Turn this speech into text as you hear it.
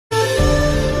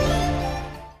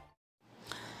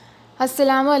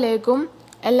അസ്സലാമു അലൈക്കും.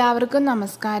 എല്ലാവർക്കും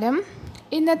നമസ്കാരം.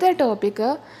 ഇന്നത്തെ ടോപ്പിക്ക്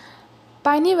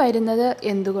പനി വരുന്നത്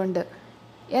എന്തുകൊണ്ട്,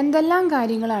 എന്തെല്ലാം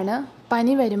കാര്യങ്ങളാണ്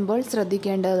പനി വരുമ്പോൾ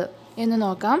ശ്രദ്ധിക്കേണ്ടത് എന്ന്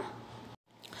നോക്കാം.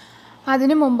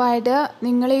 അതിനു മുമ്പായിട്ട്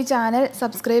നിങ്ങൾ ഈ ചാനൽ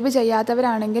സബ്സ്ക്രൈബ്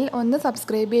ചെയ്യാത്തവരാണെങ്കിൽ ഒന്ന്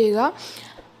സബ്സ്ക്രൈബ് ചെയ്യുക.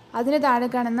 അതിന് താഴെ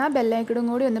കാണുന്ന ബെല്ലൈക്കണും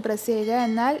കൂടി ഒന്ന് പ്രസ് ചെയ്യുക.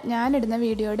 എന്നാൽ ഞാനിടുന്ന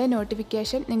വീഡിയോയുടെ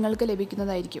നോട്ടിഫിക്കേഷൻ നിങ്ങൾക്ക്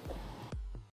ലഭിക്കുന്നതായിരിക്കും.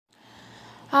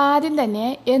 ആദ്യം തന്നെ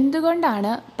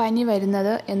എന്തുകൊണ്ടാണ് പനി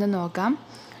വരുന്നത് എന്ന് നോക്കാം.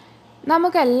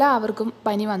 നമുക്കെല്ലാവർക്കും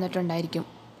പനി വന്നിട്ടുണ്ടായിരിക്കും.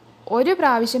 ഒരു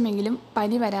പ്രാവശ്യമെങ്കിലും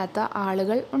പനി വരാത്ത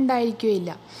ആളുകൾ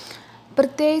ഉണ്ടായിരിക്കുകയില്ല.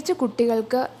 പ്രത്യേകിച്ച്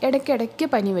കുട്ടികൾക്ക് ഇടയ്ക്കിടയ്ക്ക്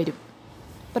പനി വരും,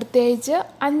 പ്രത്യേകിച്ച്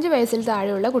 5 വയസ്സിൽ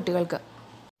താഴെയുള്ള കുട്ടികൾക്ക്.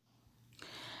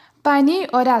 പനി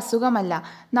ഒരസുഖമല്ല.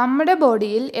 നമ്മുടെ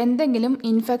ബോഡിയിൽ എന്തെങ്കിലും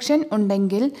ഇൻഫെക്ഷൻ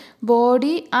ഉണ്ടെങ്കിൽ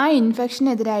ബോഡി ആ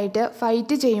ഇൻഫെക്ഷനെതിരായിട്ട്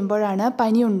ഫൈറ്റ് ചെയ്യുമ്പോഴാണ്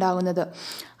പനി ഉണ്ടാകുന്നത്.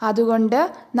 അതുകൊണ്ട്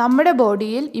നമ്മുടെ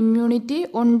ബോഡിയിൽ ഇമ്മ്യൂണിറ്റി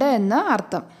ഉണ്ട് എന്ന്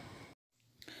അർത്ഥം.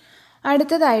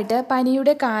 അടുത്തതായിട്ട്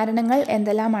പനിയുടെ കാരണങ്ങൾ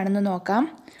എന്തെല്ലാമാണെന്ന് നോക്കാം.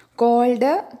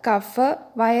 Called, cough,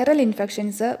 viral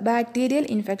infections, bacterial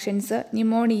infections,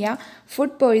 pneumonia,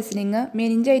 food poisoning,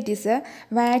 meningitis,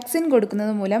 vaccine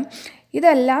കൊടുക്കുന്നത് മൂലം,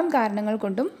 ഇതെല്ലാം കാരണങ്ങൾ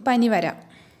കൊണ്ടും പനി വരാം.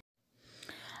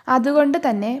 അതുകൊണ്ട്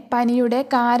തന്നെ പനിയുടെ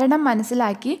കാരണം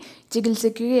മനസ്സിലാക്കി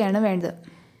ചികിത്സിക്കുകയാണ് വേണ്ടത്.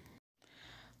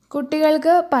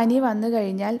 കുട്ടികൾക്ക് പനി വന്നു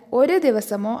കഴിഞ്ഞാൽ 1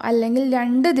 ദിവസമോ അല്ലെങ്കിൽ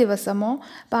 2 ദിവസമോ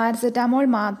പാരസെറ്റാമോൾ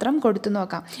മാത്രം കൊടുത്തു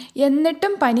നോക്കാം.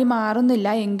 എന്നിട്ടും പനി മാറുന്നില്ല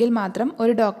എങ്കിൽ മാത്രം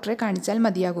ഒരു ഡോക്ടറെ കാണിച്ചാൽ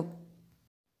മതിയാകും.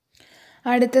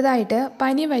 അടുത്തതായിട്ട്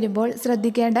പനി വരുമ്പോൾ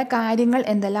ശ്രദ്ധിക്കേണ്ട കാര്യങ്ങൾ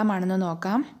എന്തെല്ലാമാണെന്ന്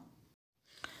നോക്കാം.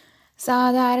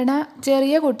 സാധാരണ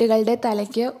ചെറിയ കുട്ടികളുടെ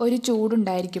തലയ്ക്ക് ഒരു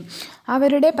ചൂടുണ്ടായിരിക്കും.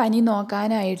 അവരുടെ പനി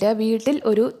നോക്കാനായിട്ട് വീട്ടിൽ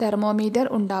ഒരു തെർമോമീറ്റർ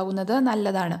ഉണ്ടാകുന്നത്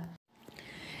നല്ലതാണ്.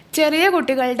 ചെറിയ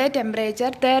കുട്ടികളുടെ ടെമ്പറേച്ചർ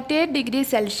 38 ഡിഗ്രി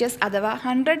സെൽഷ്യസ് അഥവാ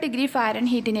 100 ഡിഗ്രി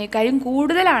ഫാരൻഹീറ്റിനേക്കാളും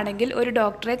കൂടുതലാണെങ്കിൽ ഒരു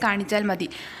ഡോക്ടറെ കാണിച്ചാൽ മതി.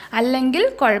 അല്ലെങ്കിൽ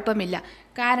കുഴപ്പമില്ല.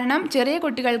 കാരണം ചെറിയ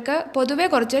കുട്ടികൾക്ക് പൊതുവെ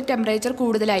കുറച്ച് ടെമ്പറേച്ചർ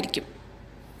കൂടുതലായിരിക്കും.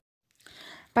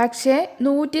 പക്ഷേ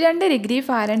 102 ഡിഗ്രി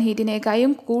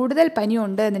ഫാരൻഹീറ്റിനേക്കാളും കൂടുതൽ പനി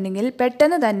ഉണ്ട് എന്നുണ്ടെങ്കിൽ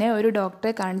പെട്ടെന്ന് തന്നെ ഒരു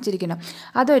ഡോക്ടറെ കാണിച്ചിരിക്കണം.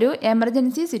 അതൊരു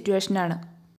എമർജൻസി സിറ്റുവേഷനാണ്.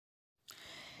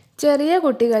 ചെറിയ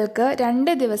കുട്ടികൾക്ക്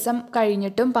 2 ദിവസം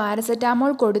കഴിഞ്ഞിട്ടും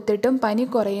പാരസെറ്റാമോൾ കൊടുത്തിട്ടും പനി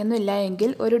കുറയുന്നില്ല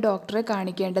എങ്കിൽ ഒരു ഡോക്ടറെ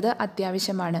കാണിക്കേണ്ടത്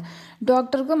അത്യാവശ്യമാണ്.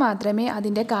 ഡോക്ടർക്ക് മാത്രമേ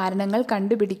അതിൻ്റെ കാരണങ്ങൾ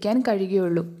കണ്ടുപിടിക്കാൻ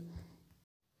കഴിയുകയുള്ളൂ.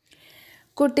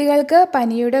 കുട്ടികൾക്ക്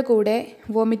പനിയുടെ കൂടെ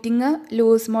വോമിറ്റിങ്,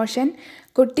 ലൂസ് മോഷൻ,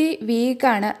 കുട്ടി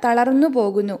വീക്കാണ്, തളർന്നു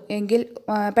പോകുന്നു എങ്കിൽ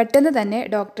പെട്ടെന്ന് തന്നെ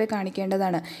ഡോക്ടറെ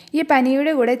കാണിക്കേണ്ടതാണ്. ഈ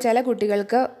പനിയുടെ കൂടെ ചില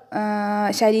കുട്ടികൾക്ക്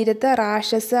ശരീരത്ത്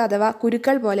റാഷസ് അഥവാ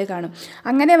കുരുക്കൾ പോലെ കാണും.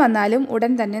 അങ്ങനെ വന്നാലും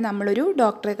ഉടൻ തന്നെ നമ്മളൊരു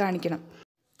ഡോക്ടറെ കാണിക്കണം.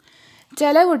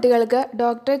 ചില കുട്ടികൾക്ക്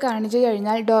ഡോക്ടറെ കാണിച്ചു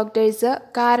കഴിഞ്ഞാൽ ഡോക്ടേഴ്സ്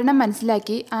കാരണം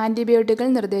മനസ്സിലാക്കി ആൻറ്റിബയോട്ടിക്കുകൾ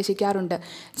നിർദ്ദേശിക്കാറുണ്ട്.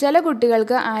 ചില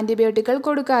കുട്ടികൾക്ക് ആൻറ്റിബയോട്ടിക്കുകൾ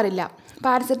കൊടുക്കാറില്ല.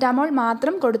 പാരസെറ്റാമോൾ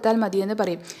മാത്രം കൊടുത്താൽ മതിയെന്ന്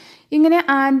പറയും. ഇങ്ങനെ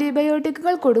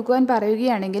ആൻറ്റിബയോട്ടിക്കുകൾ കൊടുക്കുവാൻ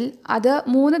പറയുകയാണെങ്കിൽ അത്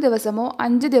 3 ദിവസമോ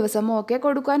 5 ദിവസമോ ഒക്കെ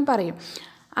കൊടുക്കുവാൻ പറയും.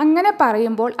 അങ്ങനെ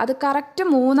പറയുമ്പോൾ അത് കറക്റ്റ്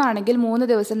 3 ആണെങ്കിൽ 3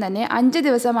 ദിവസം തന്നെ, 5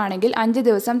 ദിവസമാണെങ്കിൽ 5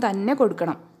 ദിവസം തന്നെ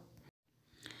കൊടുക്കണം.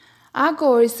 ആ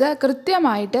കോഴ്സ്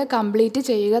കൃത്യമായിട്ട് കംപ്ലീറ്റ്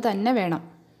ചെയ്യുക തന്നെ വേണം.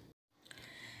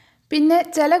 പിന്നെ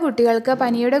ചില കുട്ടികൾക്ക്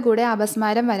പനിയുടെ കൂടെ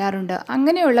അപസ്മാരം വരാറുണ്ട്.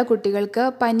 അങ്ങനെയുള്ള കുട്ടികൾക്ക്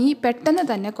പനി പെട്ടെന്ന്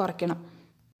തന്നെ കുറയ്ക്കണം.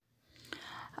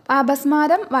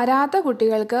 അപസ്മാരം വരാത്ത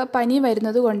കുട്ടികൾക്ക് പനി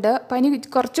വരുന്നത് കൊണ്ട് പനി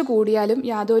കുറച്ച് കൂടിയാലും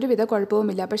യാതൊരുവിധ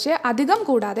കുഴപ്പവുമില്ല. പക്ഷേ അധികം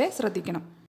കൂടാതെ ശ്രദ്ധിക്കണം.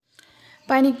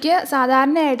 പനിക്ക്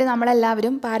സാധാരണയായിട്ട്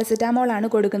നമ്മളെല്ലാവരും പാരസെറ്റാമോളാണ്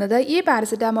കൊടുക്കുന്നത്. ഈ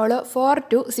പാരസെറ്റാമോൾ 4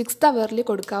 to 6 hours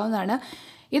കൊടുക്കാവുന്നതാണ്.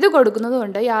 ഇത് കൊടുക്കുന്നത്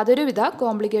കൊണ്ട് യാതൊരുവിധ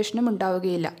കോംപ്ലിക്കേഷനും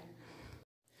ഉണ്ടാവുകയില്ല.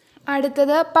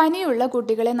 അടുത്തത് പനിയുള്ള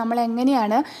കുട്ടികളെ നമ്മൾ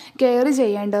എങ്ങനെയാണ് കെയർ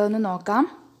ചെയ്യേണ്ടതെന്ന് നോക്കാം.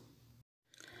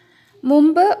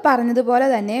 മുമ്പ് പറഞ്ഞതുപോലെ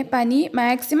തന്നെ പനി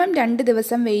മാക്സിമം 2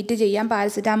 ദിവസം വെയിറ്റ് ചെയ്യാം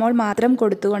പാരസെറ്റാമോൾ മാത്രം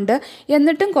കൊടുത്തുകൊണ്ട്.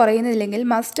 എന്നിട്ടും കുറയുന്നില്ലെങ്കിൽ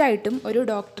മസ്റ്റായിട്ടും ഒരു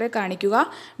ഡോക്ടറെ കാണിക്കുക.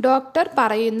 ഡോക്ടർ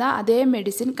പറയുന്ന അതേ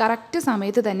മെഡിസിൻ കറക്റ്റ്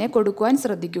സമയത്ത് തന്നെ കൊടുക്കുവാൻ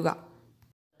ശ്രദ്ധിക്കുക.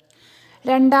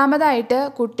 രണ്ടാമതായിട്ട്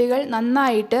കുട്ടികൾ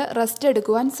നന്നായിട്ട് റെസ്റ്റ്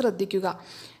എടുക്കുവാൻ ശ്രദ്ധിക്കുക.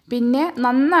 പിന്നെ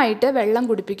നന്നായിട്ട് വെള്ളം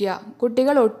കുടിപ്പിക്കുക.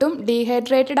 കുട്ടികൾ ഒട്ടും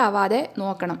ഡീഹൈഡ്രേറ്റഡ് ആവാതെ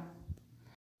നോക്കണം.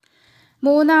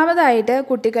 മൂന്നാമതായിട്ട്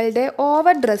കുട്ടികളുടെ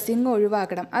ഓവർ ഡ്രസ്സിങ്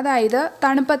ഒഴിവാക്കണം. അതായത്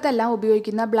തണുപ്പത്തെല്ലാം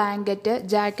ഉപയോഗിക്കുന്ന ബ്ലാങ്കറ്റ്,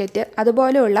 ജാക്കറ്റ്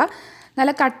അതുപോലെയുള്ള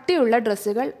നല്ല കട്ടിയുള്ള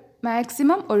ഡ്രസ്സുകൾ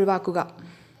മാക്സിമം ഒഴിവാക്കുക.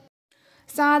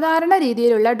 സാധാരണ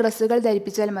രീതിയിലുള്ള ഡ്രസ്സുകൾ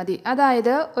ധരിപ്പിച്ചാൽ മതി.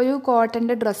 അതായത് ഒരു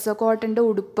കോട്ടൻ്റെ ഡ്രസ്സ്, കോട്ടൻ്റെ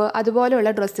ഉടുപ്പ്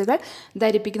അതുപോലെയുള്ള ഡ്രസ്സുകൾ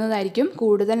ധരിപ്പിക്കുന്നതായിരിക്കും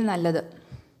കൂടുതൽ നല്ലത്.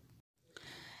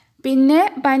 പിന്നെ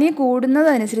പനി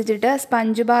കൂടുന്നതനുസരിച്ചിട്ട്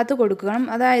സ്പഞ്ച് ബാത്ത് കൊടുക്കണം.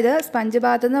 അതായത് സ്പഞ്ച്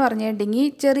ബാത്ത് എന്ന് പറഞ്ഞിട്ടുണ്ടെങ്കിൽ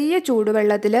ചെറിയ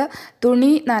ചൂടുവെള്ളത്തിൽ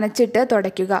തുണി നനച്ചിട്ട്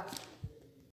തുടയ്ക്കുക.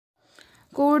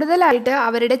 കൂടുതലായിട്ട്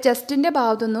അവരുടെ ചെസ്റ്റിൻ്റെ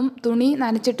ഭാഗത്തൊന്നും തുണി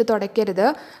നനച്ചിട്ട് തുടയ്ക്കരുത്.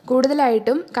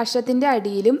 കൂടുതലായിട്ടും കഷത്തിൻ്റെ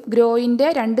അടിയിലും ഗ്രോയിൻ്റെ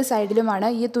 2 സൈഡിലുമാണ്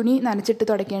ഈ തുണി നനച്ചിട്ട്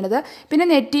തുടയ്ക്കേണ്ടത്. പിന്നെ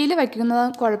നെറ്റിയിൽ വയ്ക്കുന്നത്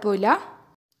കുഴപ്പമില്ല.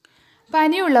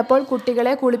 പനിയുള്ളപ്പോൾ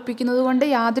കുട്ടികളെ കുളിപ്പിക്കുന്നത് കൊണ്ട്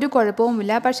യാതൊരു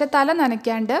കുഴപ്പവുമില്ല. പക്ഷെ തല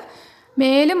നനയ്ക്കാണ്ട്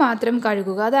മേല് മാത്രം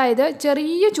കഴുകുക. അതായത്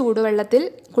ചെറിയ ചൂടുവെള്ളത്തിൽ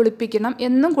കുളിപ്പിക്കണം,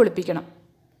 എന്നും കുളിപ്പിക്കണം.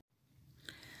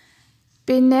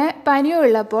 പിന്നെ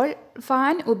പനിയുള്ളപ്പോൾ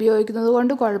ഫാൻ ഉപയോഗിക്കുന്നത്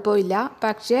കൊണ്ട് കുഴപ്പമില്ല.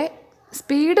 പക്ഷേ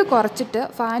സ്പീഡ് കുറച്ചിട്ട്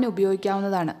ഫാൻ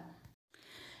ഉപയോഗിക്കാവുന്നതാണ്.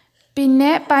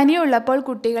 പിന്നെ പനിയുള്ളപ്പോൾ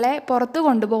കുട്ടികളെ പുറത്ത്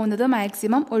കൊണ്ടുപോകുന്നത്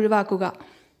മാക്സിമം ഒഴിവാക്കുക.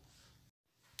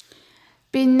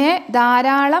 പിന്നെ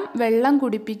ധാരാളം വെള്ളം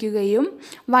കുടിപ്പിക്കുകയും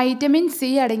വൈറ്റമിൻ സി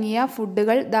അടങ്ങിയ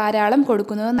ഫുഡുകൾ ധാരാളം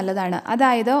കൊടുക്കുന്നത് നല്ലതാണ്.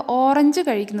 അതായത് ഓറഞ്ച്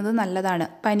കഴിക്കുന്നത് നല്ലതാണ്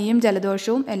പനിയും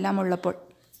ജലദോഷവും എല്ലാം ഉള്ളപ്പോൾ.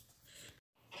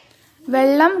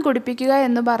 വെള്ളം കുടിപ്പിക്കുക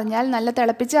എന്ന് പറഞ്ഞാൽ നല്ല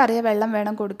തിളപ്പിച്ചാറിയ വെള്ളം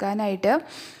വേണം കൊടുക്കാനായിട്ട്.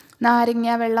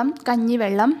 നാരങ്ങ വെള്ളം,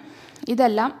 കഞ്ഞിവെള്ളം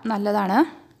ഇതെല്ലാം നല്ലതാണ്.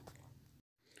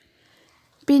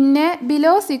 പിന്നെ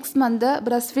ബിലോ 6 മന്ത്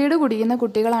ബ്രസ്റ്റ് ഫീഡ് കുടിക്കുന്ന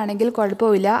കുട്ടികളാണെങ്കിൽ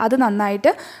കുഴപ്പമില്ല, അത്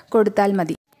നന്നായിട്ട് കൊടുത്താൽ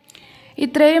മതി.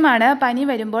 ഇത്രയുമാണ് പനി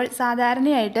വരുമ്പോൾ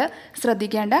സാധാരണയായിട്ട്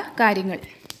ശ്രദ്ധിക്കേണ്ട കാര്യങ്ങൾ.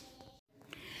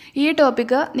 ഈ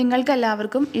ടോപ്പിക്ക്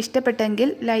നിങ്ങൾക്കെല്ലാവർക്കും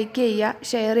ഇഷ്ടപ്പെട്ടെങ്കിൽ ലൈക്ക് ചെയ്യുക,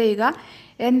 ഷെയർ ചെയ്യുക.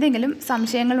 എന്തെങ്കിലും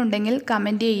സംശയങ്ങളുണ്ടെങ്കിൽ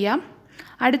കമൻറ്റ് ചെയ്യാം.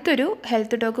 അടുത്തൊരു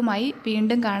ഹെൽത്ത് ടോക്കുമായി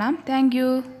വീണ്ടും കാണാം. താങ്ക്